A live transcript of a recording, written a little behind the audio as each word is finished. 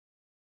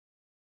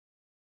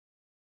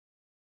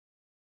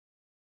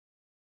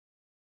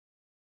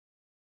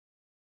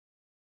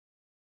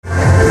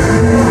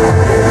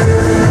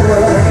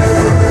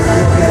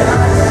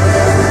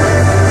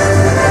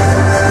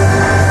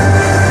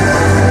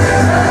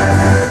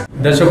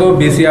दर्शकों,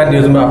 BCR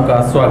news में आपका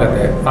स्वागत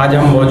है। आज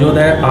हम मौजूद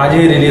हैं आज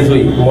ही रिलीज़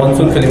हुई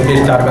मॉनसून फिल्म के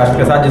स्टारकास्ट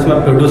के साथ,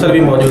 जिसमें प्रोड्यूसर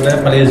भी मौजूद है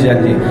पलेश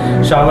जैन जी,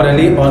 शावर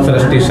अली और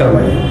शस्त्री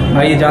शर्मा जी।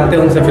 आइए जानते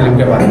हैं उनसे फिल्म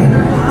के बारे में।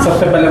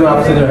 सबसे पहले मैं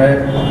आपसे जो है,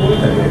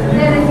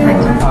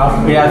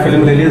 आपकी आज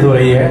फिल्म रिलीज़ हो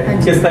रही है,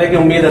 किस तरह की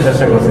उम्मीद है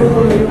दर्शकों से?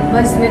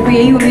 बस मेरे को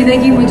यही उम्मीद है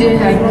कि मुझे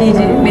हेल्प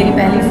कीजिए। मेरी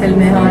पहली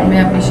फिल्म है और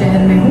मैं अपने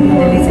शहर में हूँ,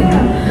 दिल्ली से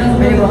हूँ।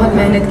 मैंने बहुत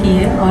मेहनत की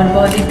है और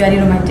बहुत ही प्यारी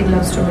रोमांटिक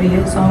लव स्टोरी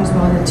है। सॉन्ग्स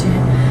बहुत अच्छे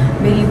हैं।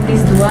 मेरी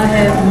प्लीज़ दुआ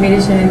है मेरे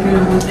शहर के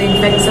लोगों से,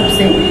 इनफैक्ट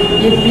सबसे,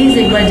 ये प्लीज़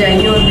एक बार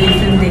जाइए और मेरी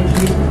फिल्म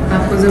देखिए,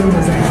 आपको ज़रूर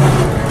मज़ा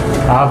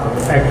आएगा।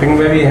 आप एक्टिंग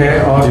में भी हैं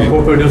और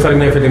को प्रोड्यूसर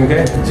में फिल्म के।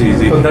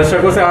 जी। तो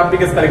दर्शकों से आप भी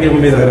किस तरह की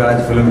उम्मीद है?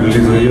 आज फिल्म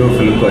रिलीज़ हुई है और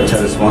फिल्म को अच्छा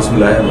रिस्पांस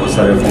मिला है, बहुत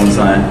सारे फ़ोन्स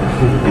आए,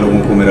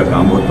 लोगों को मेरा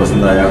काम बहुत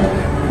पसंद आया।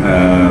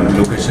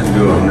 लोकेशन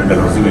जो हमने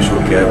डलहौजी में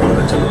शूट किया है,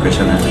 बहुत अच्छा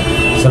लोकेशन है।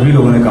 सभी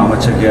लोगों ने काम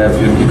अच्छा किया है।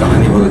 फिल्म की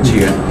कहानी बहुत अच्छी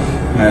है,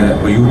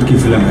 यूथ की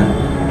फिल्म है,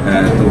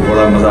 तो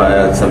बड़ा मज़ा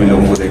आया सभी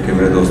लोगों को देख के,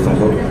 मेरे दोस्तों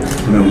को।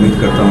 तो मैं उम्मीद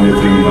करता हूँ ये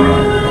फिल्म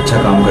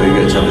अच्छा काम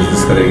करेगी, अच्छा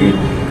बिजनेस करेगी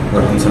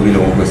और हम सभी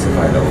लोगों को इससे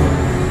फ़ायदा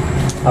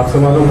होगा। आपसे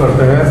मालूम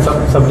करते हैं,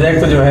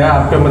 सब्जेक्ट जो है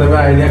आपके मन में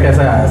आइडिया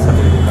कैसे आया सब?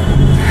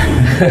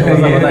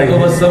 तो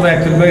बस सब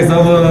एक्चुअल में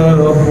सब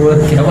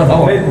क्या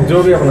बताओ,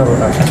 जो भी अपना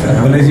बता।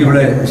 बलेश जी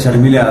बड़े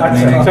शर्मीले आदमी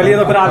हैं। चलिए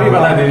तो फिर आप ही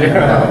बता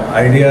दीजिए।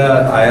 आइडिया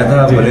आया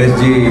था, बलेश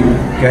जी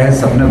क्या है,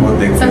 सपने बहुत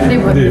देखते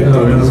हैं, तो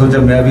उन्होंने सोचा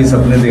मैं भी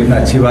सपने देखना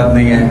अच्छी बात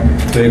नहीं है,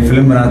 तो एक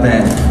फिल्म बनाते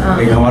हैं।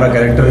 एक हमारा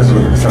कैरेक्टर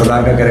है,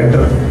 सरदार का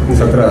कैरेक्टर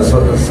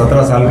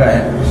 17 साल का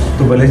है,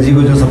 तो बलेश जी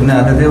को जो सपने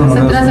आते थे,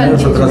 उन्होंने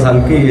 17 साल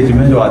की एज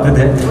में जो आते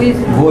थे,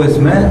 वो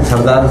इसमें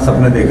सरदार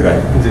सपने देख रहा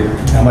है जी,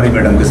 हमारी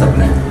मैडम के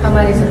सपने,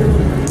 हमारे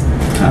सपने।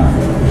 हाँ।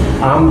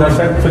 आम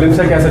दर्शक फिल्म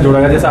से कैसे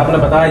जुड़ेगा? जैसे आपने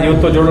बताया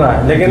यूथ तो जुड़ रहा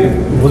है,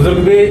 लेकिन बुजुर्ग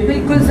भी,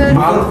 बिल्कुल सर,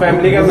 आम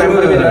फैमिली के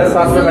मेंबर भी जो है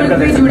साथ में बैठकर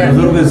देख सकते हैं।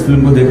 बुजुर्ग इस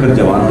फिल्म को देखकर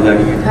जवान हो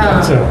जाएंगे। हाँ,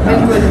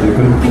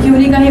 बिल्कुल, क्योंकि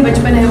उन्हीं का ही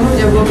बचपन है वो,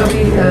 जब वो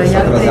कभी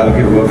 17 साल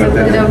के हुआ करते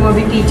हैं, जब वो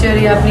अभी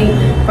टीचर या अपनी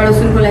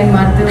पड़ोसन को लाइन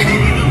मारते हो।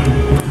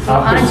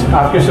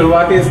 आपकी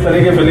शुरुआत इस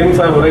तरह की फिल्म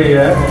से हो रही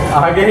है,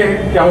 आगे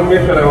क्या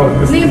उम्मीद कर रहे हो?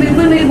 नहीं,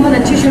 बिल्कुल मेरी बहुत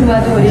अच्छी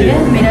शुरुआत हो रही है।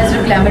 मेरा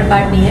सिर्फ ग्लैमर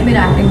पार्ट नहीं है,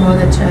 मेरा एक्टिंग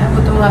बहुत अच्छा है,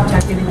 वो तो आप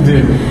जाके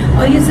देखिए।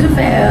 और ये सिर्फ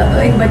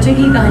एक बच्चे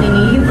की कहानी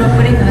नहीं है, ये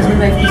प्रॉपर एक हस्बैंड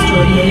वाइफ की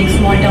स्टोरी है, एक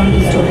स्मॉल टाउन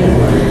की स्टोरी है,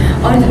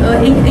 और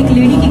एक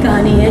लेडी की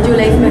कहानी है जो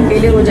लाइफ में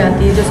अकेले हो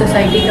जाती है, जो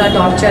सोसाइटी का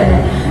टॉर्चर है,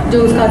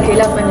 जो उसका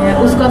अकेलापन है,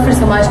 उसका फिर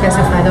समाज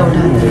कैसे फ़ायदा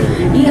उठाता है।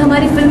 ये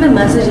हमारी फिल्म में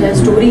मैसेज है,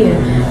 स्टोरी है।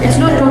 It's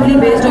not totally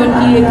based on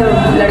कि एक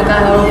लड़का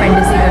है और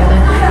फैंटेसी करता है।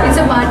 It's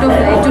a part of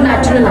life जो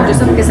नेचुरल है, जो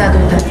सबके साथ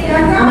होता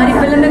है। हमारी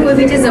फिल्म में कोई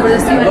भी चीज़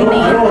ज़बरदस्ती वाली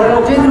नहीं है,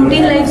 जो एक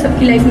रूटीन लाइफ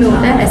सबकी लाइफ में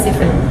होता है, ऐसी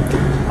फिल्म।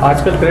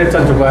 आजकल क्रेज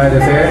चल चुका है,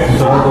 जैसे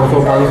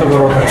 200-500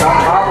 करोड़ तक का।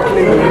 आप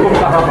अपनी फिल्म को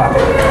कहाँ पाते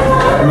हैं?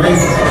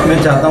 मैं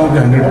चाहता हूँ कि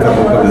 100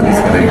 करोड़ का बिजनेस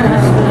करेंगे,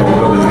 100 करोड़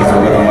का बिजनेस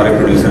होगा तो हमारे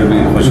प्रोड्यूसर भी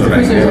खुश हो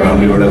रहेंगे और हम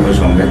भी बड़ा खुश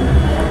होंगे,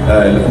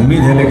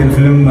 उम्मीद है। लेकिन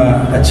फिल्म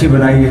अच्छी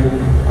बनाई,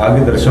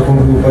 आगे दर्शकों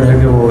के ऊपर है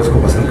कि वो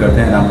इसको पसंद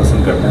करते हैं,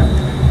 नापसंद करते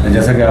हैं।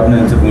 जैसा कि आपने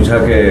इनसे पूछा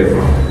कि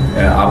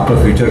आपका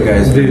फ्यूचर क्या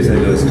है, इस फिल्म से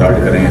जो स्टार्ट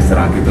करें इस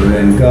तरह की, तो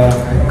इनका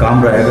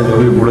काम रहेगा जो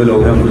भी बूढ़े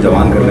लोग हैं उनको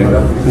जवान करने का,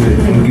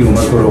 उनकी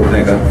उम्र को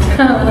रोकने का,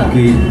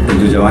 उनकी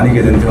जो जवानी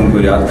के दिन थे उनको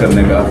याद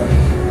करने का।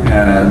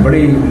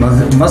 बड़ी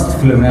मस्त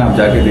फिल्म है, आप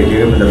जाके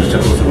देखिएगा। मैं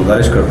दर्शकों से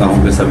गुजारिश करता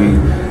हूँ कि सभी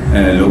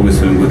लोग इस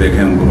फिल्म को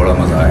देखें, उनको बड़ा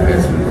मज़ा आएगा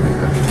इस फिल्म को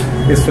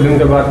देखकर। इस फिल्म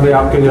के बाद भी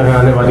आपके जो है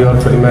आने वाली और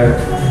फिल्में,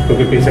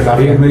 क्योंकि पीछे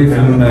काफ़ी मेरी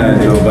फिल्म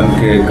जो बन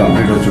के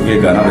कंप्लीट हो चुकी है,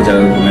 गाना बजा,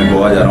 मैं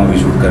गोवा जा रहा हूँ, भी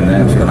शूट करना है,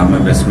 उसका नाम है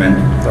बेसमेंट।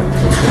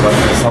 उसके बाद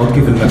मैं साउथ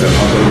की फिल्में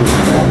करता हूँ,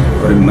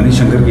 और मनी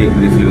शंकर की एक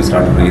मेरी फिल्म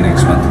स्टार्ट हो रही है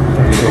नेक्स्ट मंथ।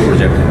 ये दो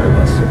प्रोजेक्ट है मेरे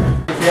पास।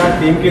 यहाँ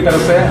टीम की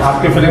तरफ से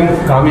आपकी फिल्म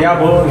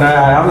कामयाब हो, नया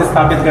आयाम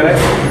स्थापित करे।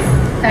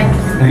 Thank you.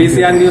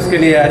 BCR न्यूज़ के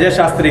लिए अजय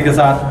शास्त्री के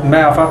साथ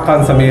मैं आफाक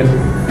खान समीर,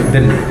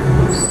 दिल्ली।